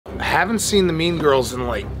haven't seen the Mean Girls in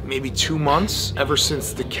like maybe 2 months, ever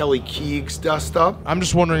since the Kelly Keegs dust up. I'm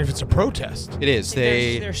just wondering if it's a protest. It is.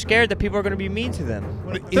 They're scared that people are going to be mean to them.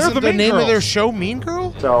 Isn't the name of their show Mean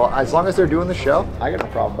Girl? So as long as they're doing the show, I got no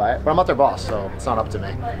problem by it. But I'm not their boss, so it's not up to me.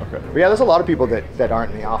 Okay. But yeah, there's a lot of people that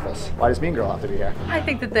aren't in the office. Why does Mean Girl have to be here? I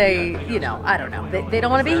think that they, you know, I don't know. They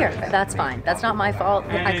don't want to be here. That's fine. That's not my fault.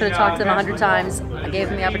 I could have talked to them 100 times. I gave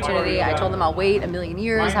them the opportunity. I told them I'll wait a million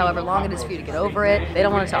years, however long it is for you to get over it. They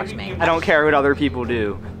don't want to talk to me. I don't care what other people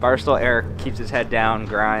do. Barstool Eric keeps his head down,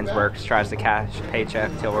 grinds, works, tries to cash a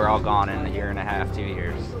paycheck till we're all gone in a year and a half, 2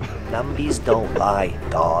 years. Numbies don't lie,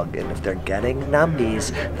 dog. And if they're getting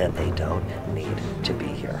numbies, then they don't need to be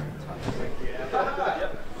here.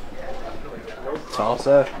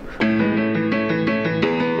 Salsa.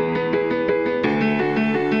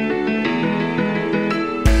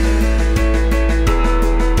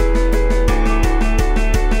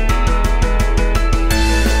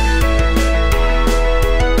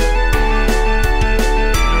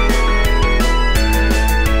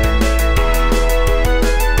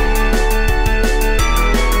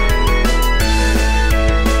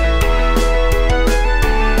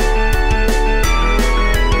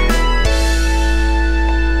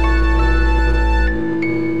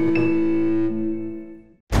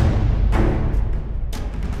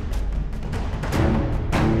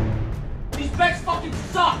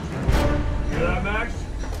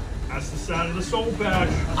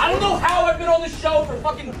 I don't know how I've been on the show for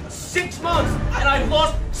fucking 6 months and I've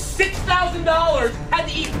lost $6,000, had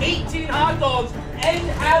to eat 18 hot dogs, and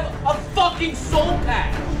have a fucking soul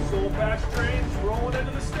patch. Soul patch trains rolling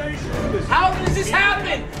into the station. How does this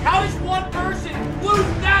happen? How does one person lose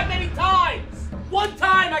that many times? One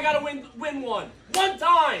time I gotta win one. One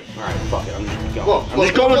time. All right, fuck it. I'm just going. Look, I'm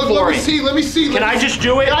just going for it. Let me see. Can I just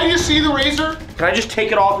do it? Can I just see the razor? Can I just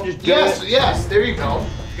take it off and just do it? Yes, there you go.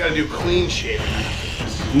 You gotta do clean shaving.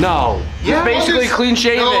 No. Yeah, it's basically clean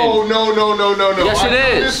shaven. No. Yes, it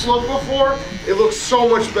is. This look before, it looks so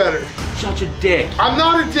much better. Such a dick. I'm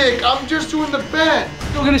not a dick. I'm just doing the bed.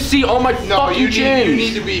 You're gonna see all my fucking chins. You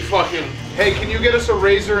need to be fucking. Hey, can you get us a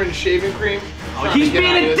razor and shaving cream? He's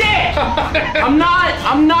being a dick. I'm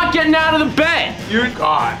not getting out of the bed. You're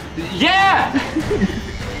God. Yeah.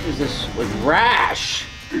 What is this like rash?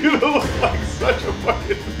 You look like such a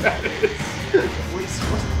fucking menace. What's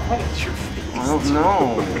wrong with your face? I don't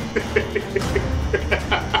know.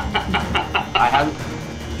 I haven't.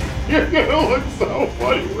 You're gonna look so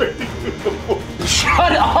funny right now.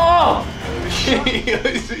 Shut up!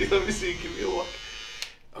 Let me see. Give me a look.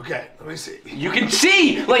 Okay, let me see. You can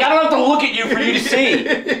see! Like, I don't have to look at you for you to see.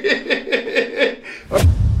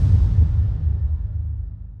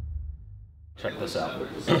 Check this out.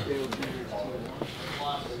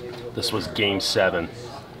 This was Game 7,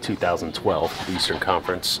 2012, Eastern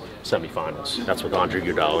Conference semifinals. That's with Andre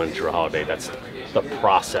Iguodala and Jrue Holiday. That's the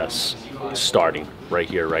process starting right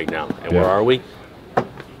here, right now. And where are we?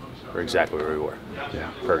 We're exactly where we were.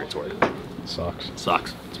 Yeah. Purgatory. Sucks.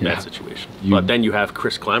 Sucks. It's a bad situation. But then you have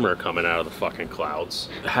Chris Clemmer coming out of the fucking clouds.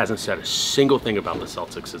 Hasn't said a single thing about the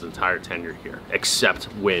Celtics his entire tenure here, except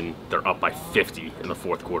when they're up by 50 in the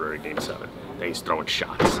fourth quarter of Game 7. Then he's throwing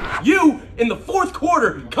shots. You, in the fourth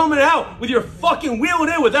quarter, coming out with your fucking wheeling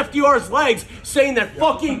in with FDR's legs, saying that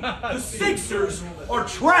fucking the Sixers are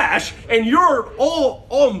trash, and you're all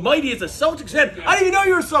almighty as a Celtics fan. I didn't even know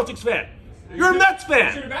you were a Celtics fan. You're a Mets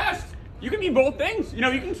fan. You're the best. You can be both things. You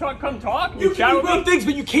know, you can come talk. You can be both things,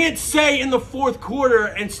 but you can't say in the fourth quarter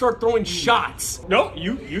and start throwing shots. No,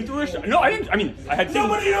 you threw a shot. No, I didn't. I mean, I had.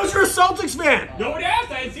 Nobody knows you're a Celtics fan. Nobody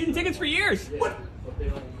asked. I had season tickets for years. What?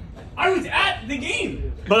 I was at the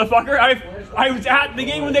game, motherfucker. I was at the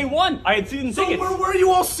game when they won. I had season tickets. So where were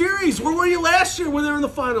you all series? Where were you last year when they were in the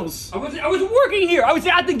finals? I wasn't working here. I was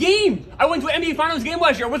at the game. I went to an NBA Finals game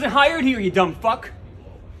last year. I wasn't hired here, you dumb fuck.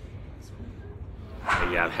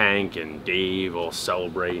 And you have Hank and Dave all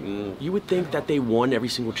celebrating. You would think that they won every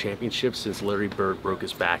single championship since Larry Bird broke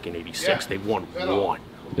his back in '86. Yeah. They won one.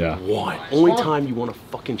 Yeah. One. Only time you won a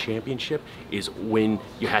fucking championship is when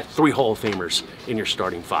you had 3 Hall of Famers in your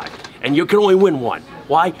starting 5. And you can only win one.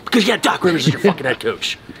 Why? Because you had Doc Rivers as your fucking head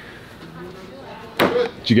coach.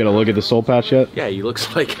 Did you get a look at the soul patch yet? Yeah, he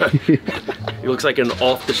looks like an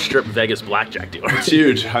off-the-strip Vegas blackjack dealer. It's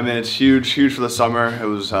huge. I mean, it's huge for the summer. It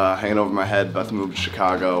was hanging over my head, about to move to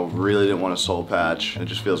Chicago. Really didn't want a soul patch. It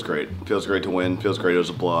just feels great. Feels great to win. Feels great it was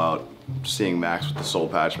a blowout. Seeing Max with the soul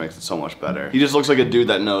patch makes it so much better. He just looks like a dude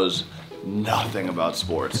that knows nothing about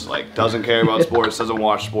sports. Like, doesn't care about sports, doesn't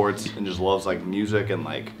watch sports, and just loves like music and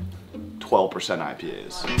like 12%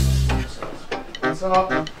 IPAs. What's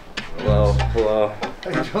up? Hello. How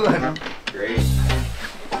you doing? Great.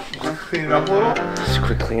 clean it up a little. Just a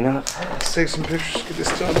quick cleanup. Let's take some pictures, get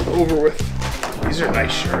this done, over with. These are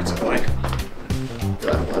nice shirts, I like.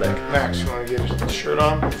 They're athletic. Max, you want to get your shirt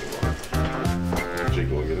on?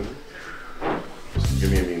 Jake, will get it? Just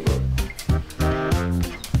give me a mean look.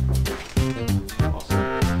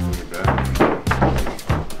 Awesome. Look at that.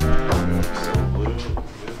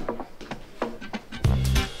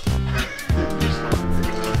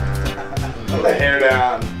 Let the hair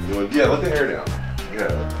down. Yeah, let the hair down.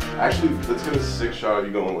 Yeah. Actually, let's get a 6 shot of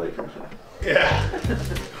you going Lakers. Yeah.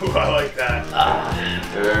 Ooh, I like that.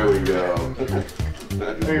 There we go.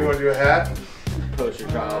 Hey, you want to do a hat? Poster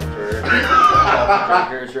child for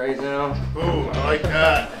drinkers right now. Ooh, I like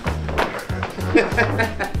that.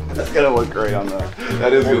 That's gonna look great on the.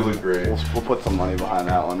 That is gonna look great. We'll put some money behind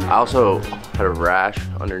that one. I also had a rash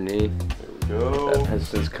underneath. There we go. That has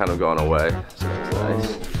since kind of gone away. So it's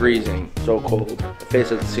nice. Freezing. So cold. My face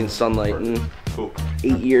hasn't seen sunlight in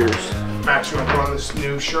 8 years. Max, you want to put on this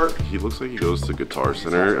new shirt? He looks like he goes to Guitar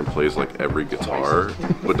Center and plays like every guitar,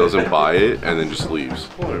 but doesn't buy it and then just leaves.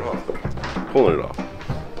 Pulling it off.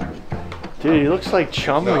 Dude, he looks like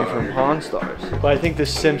Chumley from Pawn Stars. But I think the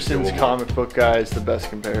Simpsons comic book guy is the best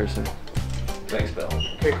comparison. Thanks, Bill.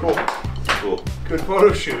 Okay, cool. Cool. Good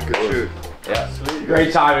photo shoot. Good shoot. Yeah. Sweet.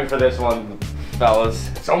 Great timing for this one, fellas.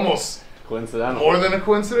 It's almost coincidental. More than a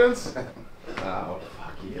coincidence. Oh,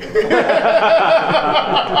 fuck you.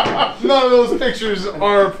 None of those pictures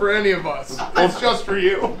are for any of us. It's just for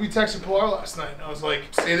you. We texted Pilar last night, and I was like,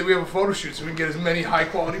 say that we have a photo shoot so we can get as many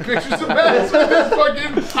high-quality pictures of Max with this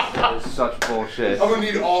fucking... That is such bullshit. I'm gonna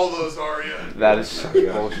need all those, Aria. That is such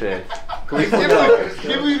bullshit. I can't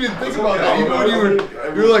believe you didn't think about that. Even when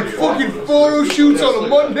you were like, fucking photo shoots on a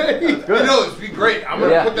Monday. You know, it'd be great. I'm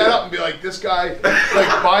gonna put that up and be like, this guy,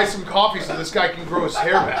 like, buy some coffee so this guy can grow his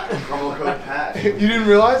hair back. Promo code Pat. You didn't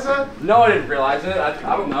realize that? No, I didn't realize it.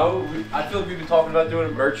 I don't know. I feel like we've been talking about doing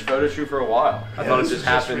a merch photo shoot for a while. I thought it just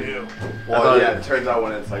happened. Well, yeah, it turns out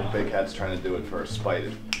when it's like Big Head's trying to do it for spite.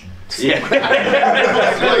 Yeah.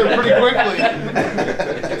 Pretty quickly.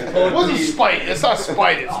 It wasn't spite. It's not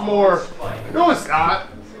spite. It's more. No, it's not.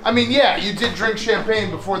 I mean, yeah, you did drink champagne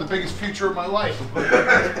before the biggest future of my life.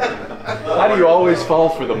 Why do you always fall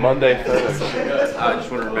for the Monday photo? I just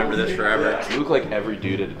want to remember this forever. You look like every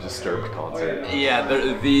dude at a Disturbed concert. Yeah,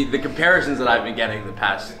 the comparisons that I've been getting the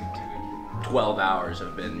past 12 hours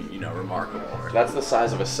have been, you know, remarkable. That's the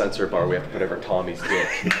size of a sensor bar we have to put over Tommy's dick.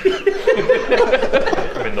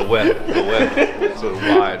 I mean the width. It's a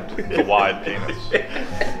wide penis.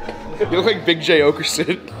 You look like Big J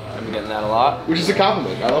Okerson. I've been getting that a lot. Which is a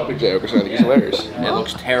compliment. I love Big J Okerson. I think he's hilarious. It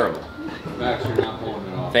looks terrible.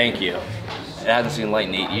 Thank you. It hasn't seen light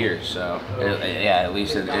in 8 years, so yeah, at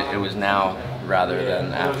least it was now rather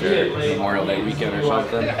than after Memorial Day weekend or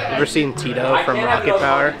something. Ever seen Tito from Rocket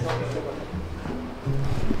Power?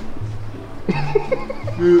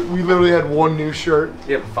 We literally had one new shirt.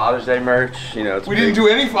 Yeah, Father's Day merch, you know. It's we didn't do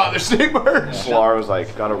any Father's Day merch. Pilar was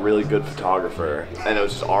like, got a really good photographer, and it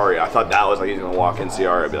was just Aria. I thought that was like he's gonna walk in, see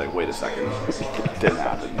Aria, and be like, wait a second, it didn't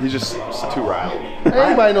happen. He's just too rattled.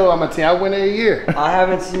 Everybody know I'm a team. I win a year. I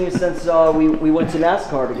haven't seen you since we went to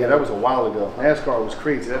NASCAR together. Yeah, that was a while ago. NASCAR was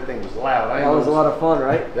crazy. That thing was loud. That was a lot of fun,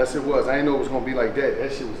 right? Yes, it was. I didn't know it was gonna be like that.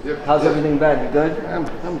 That shit was different. How's everything been? You good? I'm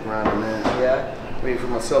grinding, man. Yeah. Waiting for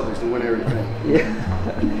my Celtics to win everything.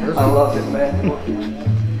 Yeah. I love it, man.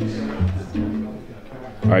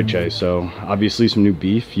 All right, Cheah, so obviously some new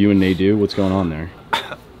beef, you and Nadu, what's going on there?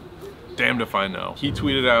 Damned if I know. He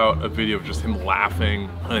tweeted out a video of just him laughing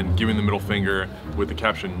and giving the middle finger with the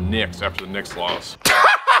caption Knicks after the Knicks loss.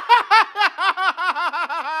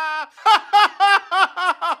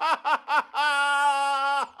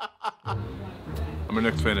 I'm a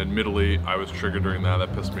Knicks fan, admittedly. I was triggered during that.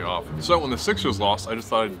 That pissed me off. So when the Sixers lost, I just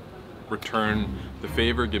thought I'd return the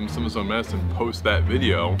favor, give him some of his own medicine, post that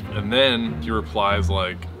video. And then he replies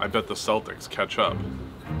like, I bet the Celtics catch up.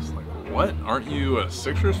 It's like, what? Aren't you a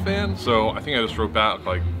Sixers fan? So I think I just wrote back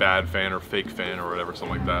like bad fan or fake fan or whatever,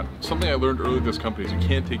 something like that. Something I learned early in this company is you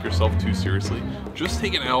can't take yourself too seriously. Just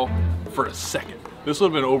take an L for a second. This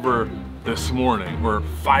would have been over this morning or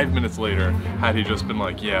 5 minutes later had he just been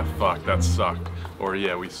like, yeah, fuck, that sucked. Or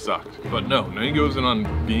yeah, we sucked. But no, then he goes in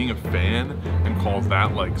on being a fan and calls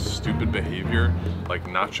that like stupid behavior, like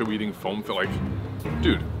nacho eating foam fit. Like,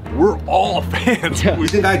 dude, we're all fans. You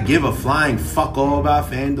think I give a flying fuck all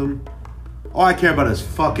about fandom? All I care about is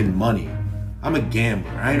fucking money. I'm a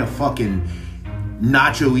gambler. I ain't a fucking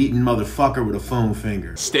nacho eating motherfucker with a foam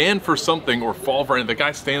finger. Stand for something or fall for anything. The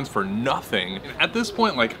guy stands for nothing. At this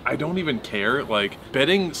point, like, I don't even care. Like,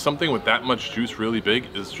 betting something with that much juice really big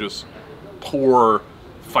is just poor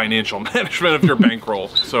financial management of your bankroll.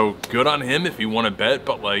 So good on him if you want to bet,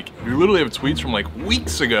 but like we literally have tweets from like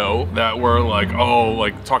weeks ago that were like, oh,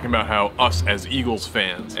 like talking about how us as Eagles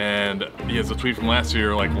fans, and he has a tweet from last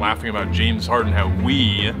year like laughing about James Harden, how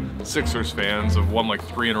we Sixers fans have won like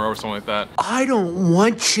 3 in a row or something like that. I don't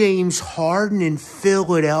want James Harden in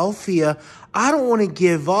Philadelphia. I don't want to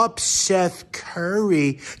give up Seth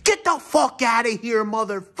Curry. Get the fuck out of here,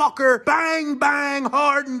 motherfucker. Bang, bang,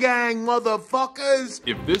 Harden gang, motherfuckers.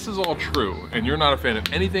 If this is all true, and you're not a fan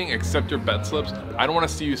of anything except your bet slips, I don't want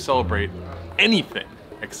to see you celebrate anything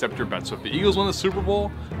except your bet. So if the Eagles win the Super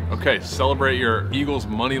Bowl, okay, celebrate your Eagles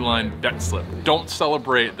money line bet slip. Don't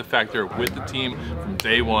celebrate the fact you're with the team from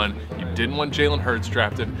day one. You didn't want Jalen Hurts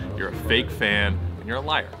drafted, you're a fake fan, and you're a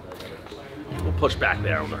liar. We'll push back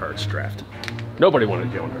there on the Hurts draft. Nobody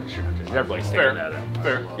wanted Jalen Hurts drafted. Everybody's Fair. that out.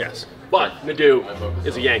 Fair. Yes. But Nadu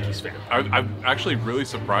is a Yankees fan. I'm actually really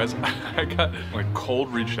surprised. I got like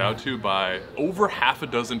cold reached out to by over half a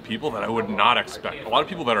dozen people that I would not expect. A lot of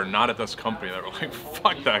people that are not at this company that were like,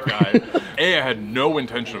 fuck that guy. A, I had no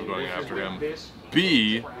intention of going after him.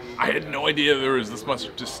 B, I had no idea there was this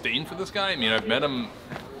much disdain for this guy. I mean, I've met him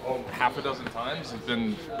half a dozen times. He's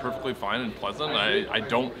been perfectly fine and pleasant. I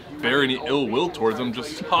don't bear any ill will towards him.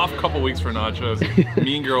 Just tough couple weeks for Nachos.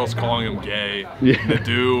 Mean Girls calling him gay. Yeah.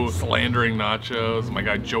 Nadu slandering Nachos. My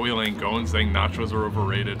guy Joey Langone saying Nachos are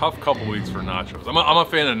overrated. Tough couple weeks for Nachos. I'm a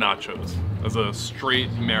fan of Nachos. As a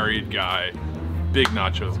straight married guy, big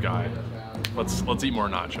Nachos guy. Let's eat more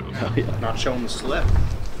Nachos. Oh, yeah. Not showing the slip.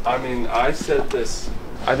 I mean, I said this.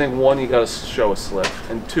 I think one, you gotta show a slip,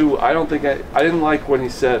 and two, I don't think I didn't like when he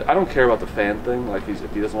said, I don't care about the fan thing. Like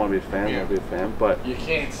if he doesn't want to be a fan, he'll be a fan. But you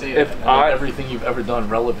can't say if that. Everything you've ever done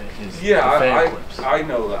relevant is the fan clips. I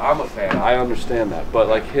know that. I'm a fan. I understand that. But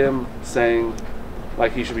like him saying,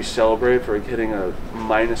 like he should be celebrated for hitting a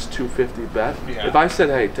minus 250 bet. Yeah. If I said,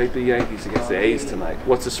 hey, take the Yankees against the A's tonight,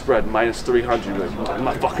 what's the spread? Minus 300. Like, I'm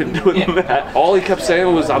not fucking doing that. All he kept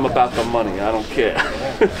saying was, I'm about the money. I don't care.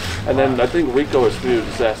 And then I think Rico was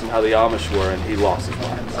just asking how the Amish were, and he lost his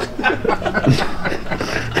mind.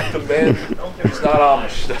 The man, he's not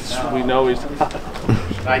Amish. That's we know he's not.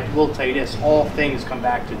 I will tell you this, all things come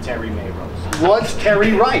back to Terry Mayrose. Was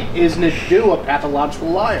Terry right? Is Nadu a pathological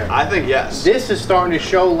liar? I think yes. This is starting to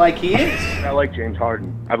show like he is. I like James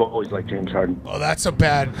Harden. I've always liked James Harden. Oh, that's a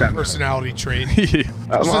bad personality trait. Just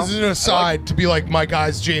as an aside, to be like, my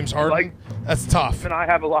guy's James Harden, that's tough. And I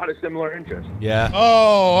have a lot of similar interests. Yeah. Oh,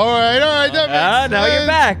 all right, that makes sense. Now you're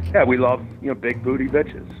back. Yeah, we love, big booty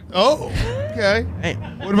bitches. Oh, okay. Hey,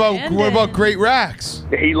 what about great racks?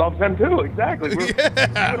 He loves them too, exactly.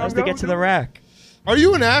 How's to get to the rack? Are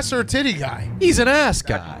you an ass or a titty guy? He's an ass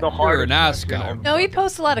guy. You're an ass guy. No, he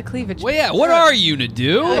posts a lot of cleavage. Well, yeah, what are you,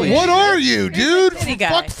 Nadu? What are you, dude? Titty guy.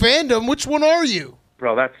 Fuck fandom. Which one are you?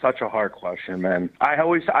 Bro, that's such a hard question, man. I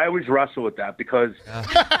always wrestle with that because...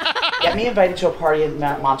 Get me invited to a party in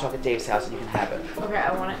Montauk at Dave's house and you can have it. Okay,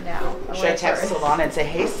 I want it now. Should I text Solana and say,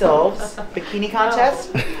 hey, Silves, bikini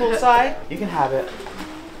contest, poolside? You can have it.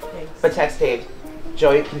 Thanks. But text Dave.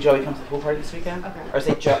 Can Joey come to the pool party this weekend? Okay. Or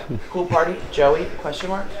say, pool party, Joey, question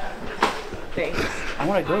mark? Thanks. I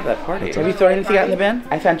want to go to that party. Have you thrown anything out in the bin?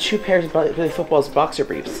 I found 2 pairs of Billy Football's boxer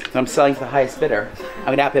briefs that I'm selling for the highest bidder. I'm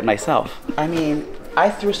going to outbid myself. I mean, I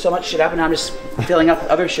threw so much shit up and now I'm just filling up with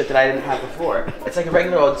other shit that I didn't have before. It's like a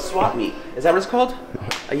regular old swap meet. Is that what it's called?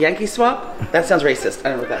 A Yankee swap? That sounds racist. I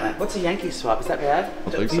don't know what that meant. What's a Yankee swap? Is that bad?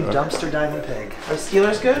 You dumpster diving pig. Are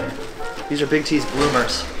Steelers good? These are Big T's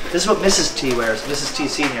bloomers. This is what Mrs. T wears. Mrs. T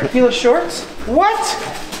Senior. Fila shorts? What?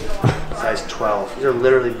 Size 12. These are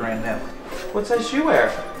literally brand new. What size shoe wear?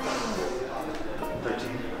 13.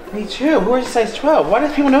 Me too. Who wears a size 12? Why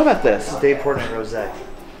do people know about this? This is Dave Portnoy Rosé.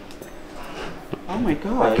 Oh my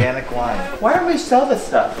god. Organic wine. Why don't we sell this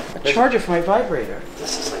stuff? A charger for my vibrator.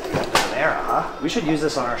 This is like a Panera, huh? We should use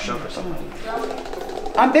this on our show for something.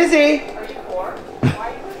 I'm busy.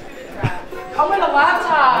 Come in a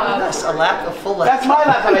laptop. Yes, a full laptop. That's my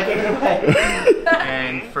laptop. I gave it away.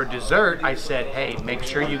 And for dessert, I said, hey, make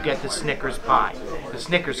sure you get the Snickers pie. The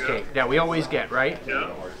Snickers cake that we always get, right?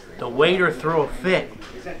 Yeah. The waiter threw a fit.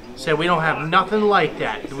 Said, we don't have nothing like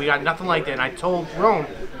that. We got nothing like that. And I told Rome,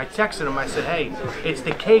 I texted him, I said, hey, it's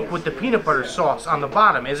the cake with the peanut butter sauce on the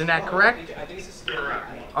bottom. Isn't that correct?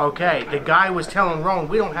 Okay, the guy was telling Rome,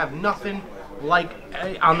 we don't have nothing like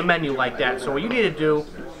on the menu like that. So what you need to do,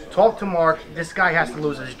 talk to Mark. This guy has to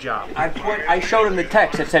lose his job. I showed him the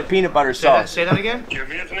text that said peanut butter sauce. Say that again? Give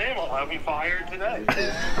me his name, I'll have him fired today.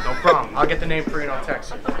 No problem. I'll get the name for you and I'll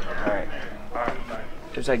text you. All right.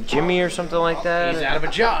 There's like Jimmy or something like that. He's out of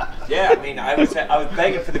a job. Yeah, I mean, I was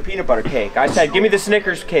begging for the peanut butter cake. I said, give me the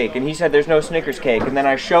Snickers cake, and he said, there's no Snickers cake. And then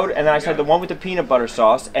I said, the one with the peanut butter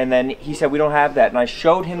sauce, and then he said, we don't have that. And I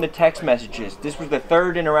showed him the text messages. This was the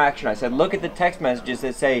third interaction. I said, look at the text messages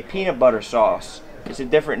that say peanut butter sauce. It's a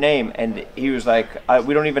different name, and he was like,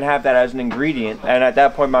 we don't even have that as an ingredient. And at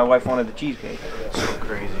that point, my wife wanted the cheesecake. So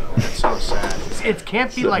crazy. That's so sad. It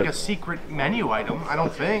can't be like a secret menu item, I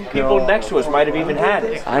don't think. People next to us might have even had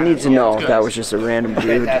it. I need to know if that was just a random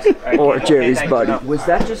dude or Jerry's buddy. Was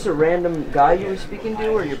that just a random guy you were speaking to,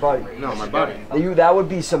 or your buddy? No, my buddy. That would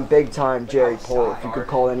be some big time Jerry pull if you could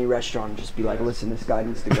call any restaurant and just be like, listen, this guy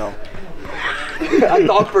needs to go. I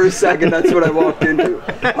thought for a second that's what I walked into.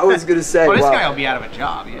 I was gonna say, well, this wow. guy will be out of a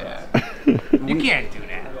job, yeah. You can't do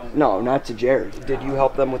that. No, not to Jerry. Did you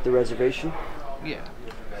help them with the reservation? Yeah.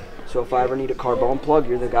 So if I ever need a Carbone plug,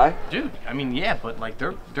 you're the guy? Dude, I mean, yeah, but like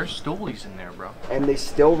there's stoolies in there, bro. And they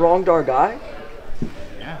still wronged our guy?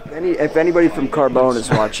 Yeah. If anybody from Carbone is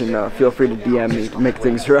watching, feel free to DM me to make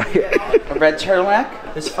things right. A red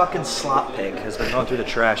turtleneck? This fucking slop pig has been going through the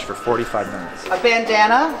trash for 45 minutes. A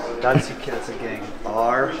bandana? That's a gang.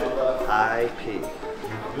 R.I.P. You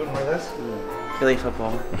wanna wear this? Billy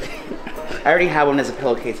football. I already have one as a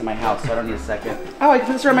pillowcase in my house, so I don't need a second. Oh, I can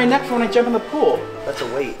put this around my neck for when I jump in the pool. That's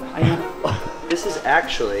a weight. I know. This is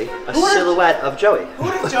actually a silhouette of Joey. Who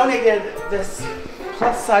would have donated this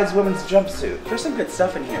plus-size women's jumpsuit? There's some good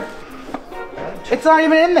stuff in here. It's not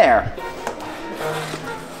even in there.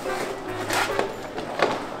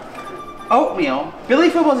 Oatmeal. Billy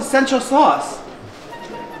Football's essential sauce.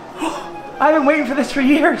 I've been waiting for this for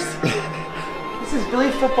years. This is Billy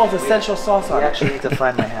Football's essential sauce on it. I actually need to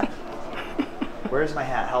find my hat. Where's my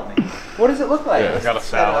hat? Help me. What does it look like? Yeah, I got a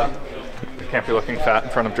salad. You can't be looking fat in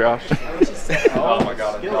front of Josh. Oh my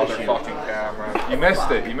god, another fucking camera. You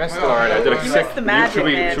missed it. You missed it already. I did a sick.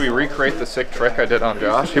 Should we recreate the sick trick I did on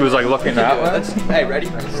Josh? He was like looking that way. Hey, ready?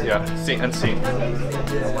 Yeah. Scene and scene.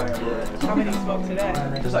 How many smoked today?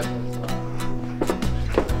 There's like.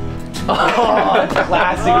 Oh,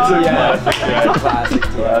 classic. Yeah. Classic.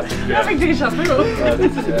 Having taken shots.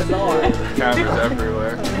 This is bizarre. Cameras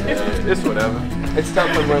everywhere. It's whatever. It's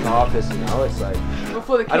tough when we're in the office, you know. It's like.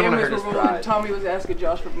 Before the I don't wanna cameras hurt were his rolling, pride. Tommy was asking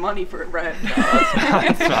Josh for money for rent.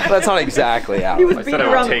 That's not exactly how. He was I beating said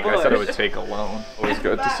around the I said I bush. would take a loan. Always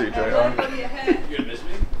good to see JR.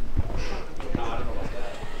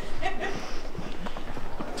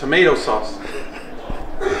 Tomato sauce.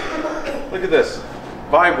 Look at this.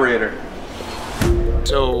 Vibrator.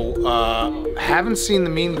 So, haven't seen the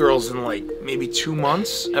Mean Girls in like maybe 2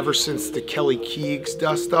 months, ever since the Kelly Keegs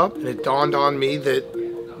dust up, and it dawned on me that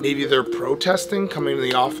maybe they're protesting coming to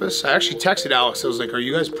the office. I actually texted Alex, I was like, are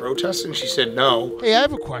you guys protesting? She said no. Hey, I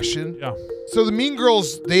have a question. Yeah. So the Mean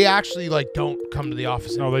Girls, they actually like don't come to the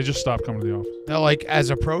office anymore. No, they just stopped coming to the office. Now, like, as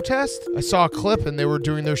a protest? I saw a clip and they were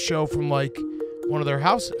doing their show from like one of their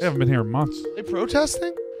houses. They haven't been here in months. They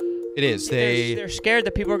protesting? It is. They're scared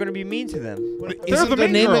that people are going to be mean to them. Isn't the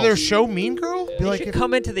name of their show Mean Girl? You should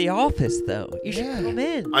come into the office, though. You should come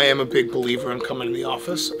in. I am a big believer in coming to the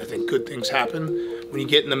office. I think good things happen when you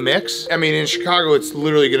get in the mix. I mean, in Chicago, it's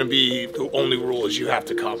literally going to be the only rule is you have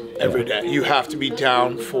to come every day. You have to be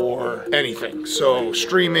down for anything. So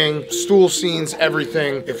streaming, stool scenes,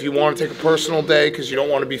 everything. If you want to take a personal day because you don't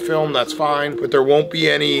want to be filmed, that's fine. But there won't be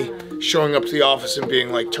any showing up to the office and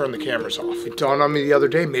being like, turn the cameras off. It dawned on me the other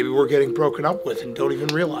day, maybe we're getting broken up with and don't even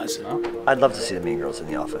realize it. I'd love to see the Mean Girls in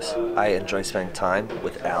the office. I enjoy spending time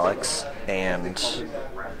with Alex and,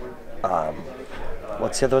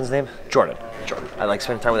 what's the other one's name? Jordan. I like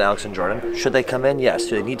spending time with Alex and Jordan. Should they come in? Yes.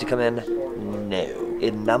 Do they need to come in? No.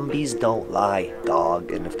 And numbies don't lie,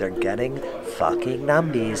 dog. And if they're getting fucking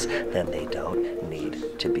numbies, then they don't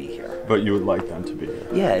need to be here. But you would like them to be here.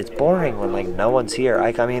 Yeah, it's boring when like no one's here.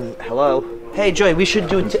 I mean, hello. Hey, Joey, we should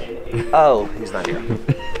do. Oh, he's not here.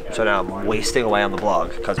 So now I'm wasting away on the blog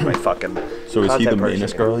because of my fucking. So is he the content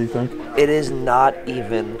meanest girl, you think? It is not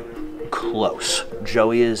even close.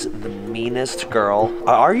 Joey is the meanest girl,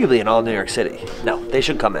 arguably in all New York City. No, they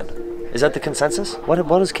should come in. Is that the consensus? What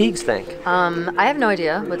does Keegs think? I have no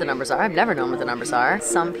idea what the numbers are. I've never known what the numbers are.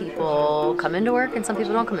 Some people come into work and some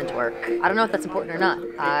people don't come into work. I don't know if that's important or not.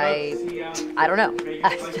 I don't know.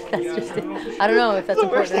 That's just it. I don't know if that's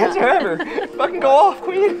important or not. Worst answer ever. Fucking go off,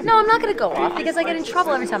 queen. No, I'm not gonna go off because I get in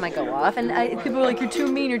trouble every time I go off. And people are like, you're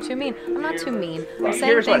too mean, you're too mean. I'm not too mean. I'm saying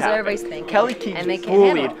Here's what things that happened. everybody's thinking. Kelly Keegs and they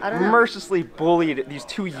can't handle it. I don't know. mercilessly bullied these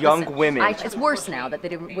two young women. It's worse now that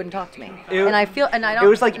they wouldn't talk to me. It and I feel, and I don't. It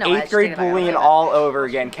was like no, 8th grade Missionary bullying all over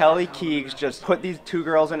again. Kelly Keegs just put these two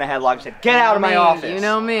girls in a headlock and said, "Get out of my office." You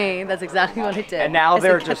know me. That's exactly what I did. And now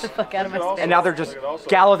they're Get the fuck out of my space. and now they're just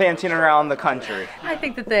gallivanting around the country. I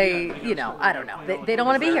think that they, you know, I don't know. They don't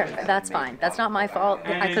want to be here. That's fine. That's not my fault.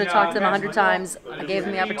 I could have talked to them 100 times. I gave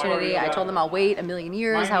them the opportunity. I told them I'll wait a million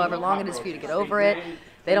years, however long it is for you to get over it.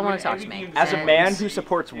 They don't want to talk to me. As a man who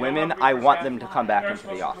supports women, I want them to come back into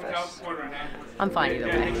the office. I'm fine either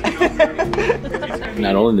way.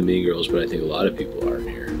 Not only the Mean Girls, but I think a lot of people are in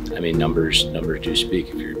here. I mean, numbers do speak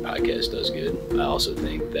if your podcast does good. I also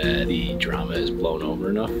think that the drama is blown over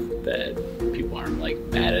enough that people aren't like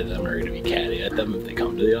mad at them or going to be catty at them if they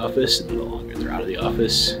come to the office, and the longer they're out of the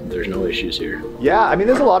office, there's no issues here. Yeah, I mean,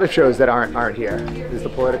 there's a lot of shows that aren't here, is the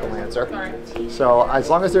political answer. So as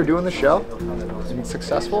long as they're doing the show and being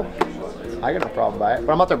successful, I got no problem by it.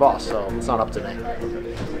 But I'm not their boss, so it's not up to me.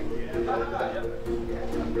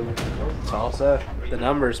 It's also the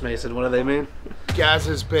numbers, Mason. What do they mean? Gaz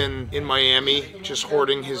has been in Miami just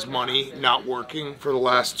hoarding his money, not working for the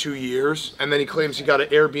last 2 years. And then he claims he got an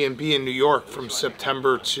Airbnb in New York from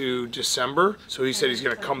September to December. So he said he's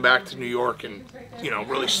going to come back to New York and, you know,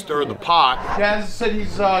 really stir the pot. Gaz said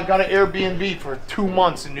he's got an Airbnb for 2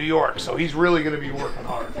 months in New York. So he's really going to be working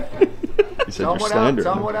hard. He said Tell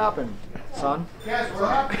him what happened, son. Gaz, what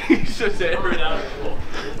happened? He should say every now and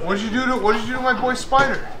then. What'd you do to my boy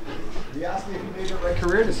Spider? He asked me if he made the right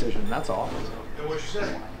career decision, that's all. And what'd you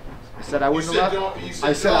say? I said I wouldn't have left. You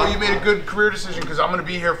said, you made a good career decision because I'm going to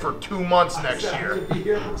be here for 2 months next year. I'm going to be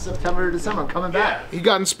here from September to December. I'm coming back. He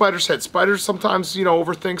got in Spider's head. Spider sometimes, you know,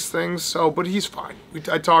 overthinks things, so, but he's fine.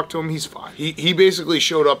 I talked to him, he's fine. He basically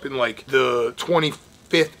showed up in like the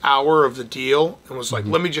 25th hour of the deal and was like,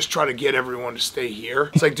 let me just try to get everyone to stay here.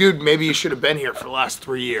 It's like, dude, maybe you should have been here for the last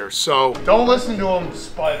 3 years. So don't listen to him,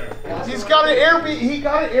 Spider. He got an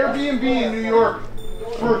Airbnb in New York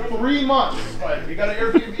for 3 months. Spider. He got an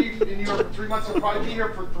Airbnb in New York for 3 months. He'll probably be here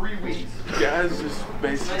for 3 weeks. Guys just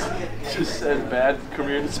basically just said bad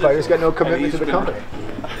career decision. Spider's got no commitment to the company.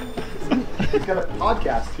 He's got a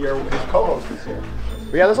podcast here. His co-host is here.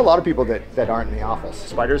 But yeah, there's a lot of people that aren't in the office.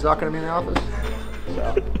 Spider's not going to be in the office.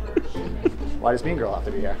 So why does Mean Girl have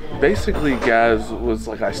to be here? Basically, Gaz was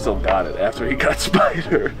like, I still got it after he got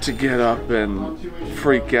Spider to get up and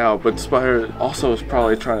freak out. But Spider also was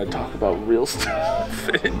probably trying to talk about real stuff.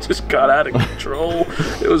 It just got out of control.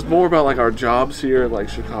 It was more about like our jobs here, like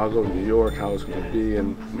Chicago, New York, how it's going to be.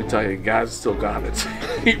 And let me tell you, Gaz still got it.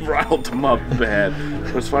 He riled him up bad.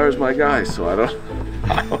 But Spider's my guy, so I don't.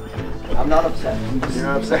 I'm not upset. You're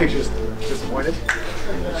not upset, you're just disappointed?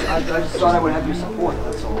 I just thought I would have your support,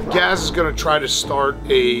 that's all. Gaz is going to try to start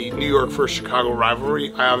a New York versus Chicago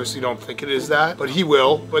rivalry. I obviously don't think it is that, but he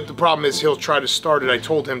will. But the problem is he'll try to start it. I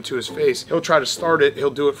told him to his face. He'll try to start it. He'll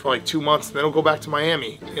do it for like 2 months, and then he'll go back to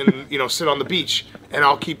Miami and, you know, sit on the beach, and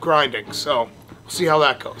I'll keep grinding. So we'll see how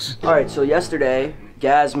that goes. All right, so yesterday,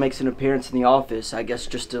 Gaz makes an appearance in the office, I guess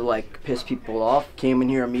just to like piss people off. Came in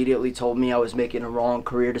here immediately, told me I was making a wrong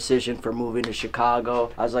career decision for moving to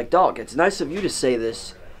Chicago. I was like, dog, it's nice of you to say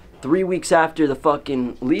this 3 weeks after the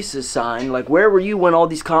fucking lease is signed. Like, where were you when all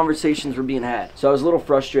these conversations were being had? So I was a little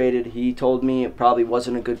frustrated. He told me it probably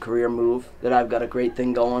wasn't a good career move, that I've got a great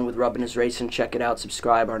thing going with Rubbin' His Racing. Check it out,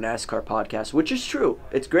 subscribe, our NASCAR podcast, which is true.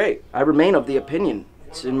 It's great. I remain of the opinion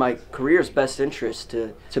it's in my career's best interest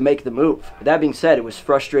to make the move. That being said, it was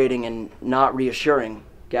frustrating and not reassuring,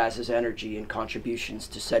 Gaz's energy and contributions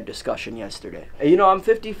to said discussion yesterday. And, you know, I'm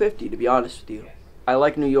 50-50, to be honest with you. I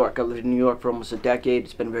like New York. I lived in New York for almost a decade.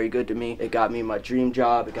 It's been very good to me. It got me my dream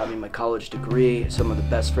job. It got me my college degree. Some of the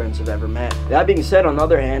best friends I've ever met. That being said, on the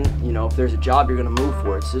other hand, you know, if there's a job you're going to move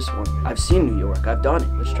for, it's this one. I've seen New York. I've done it.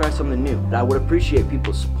 Let's try something new. And I would appreciate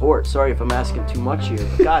people's support. Sorry if I'm asking too much here,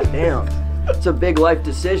 but goddamn, it's a big life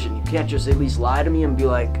decision. You can't just at least lie to me and be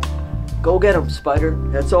like, go get him, Spider.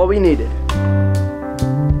 That's all we needed.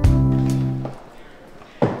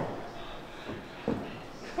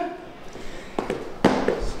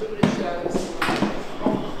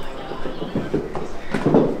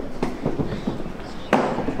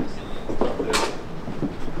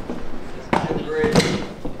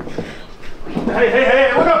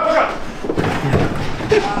 Hey, look up!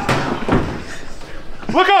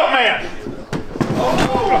 Look up, man!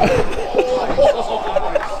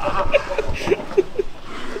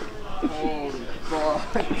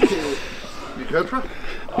 You good, bro?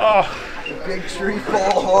 The big tree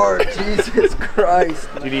fall hard, Jesus Christ.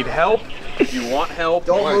 Do you need help? Do you want help?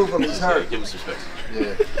 Don't move him, he's hurt. Give him some space.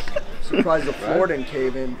 Yeah. Surprised the floor didn't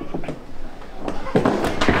cave in.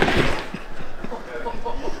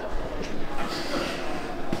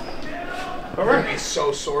 I'm gonna be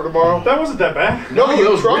so sore tomorrow. That wasn't that bad. No,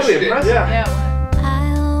 you was crushed really it. impressive. Yeah.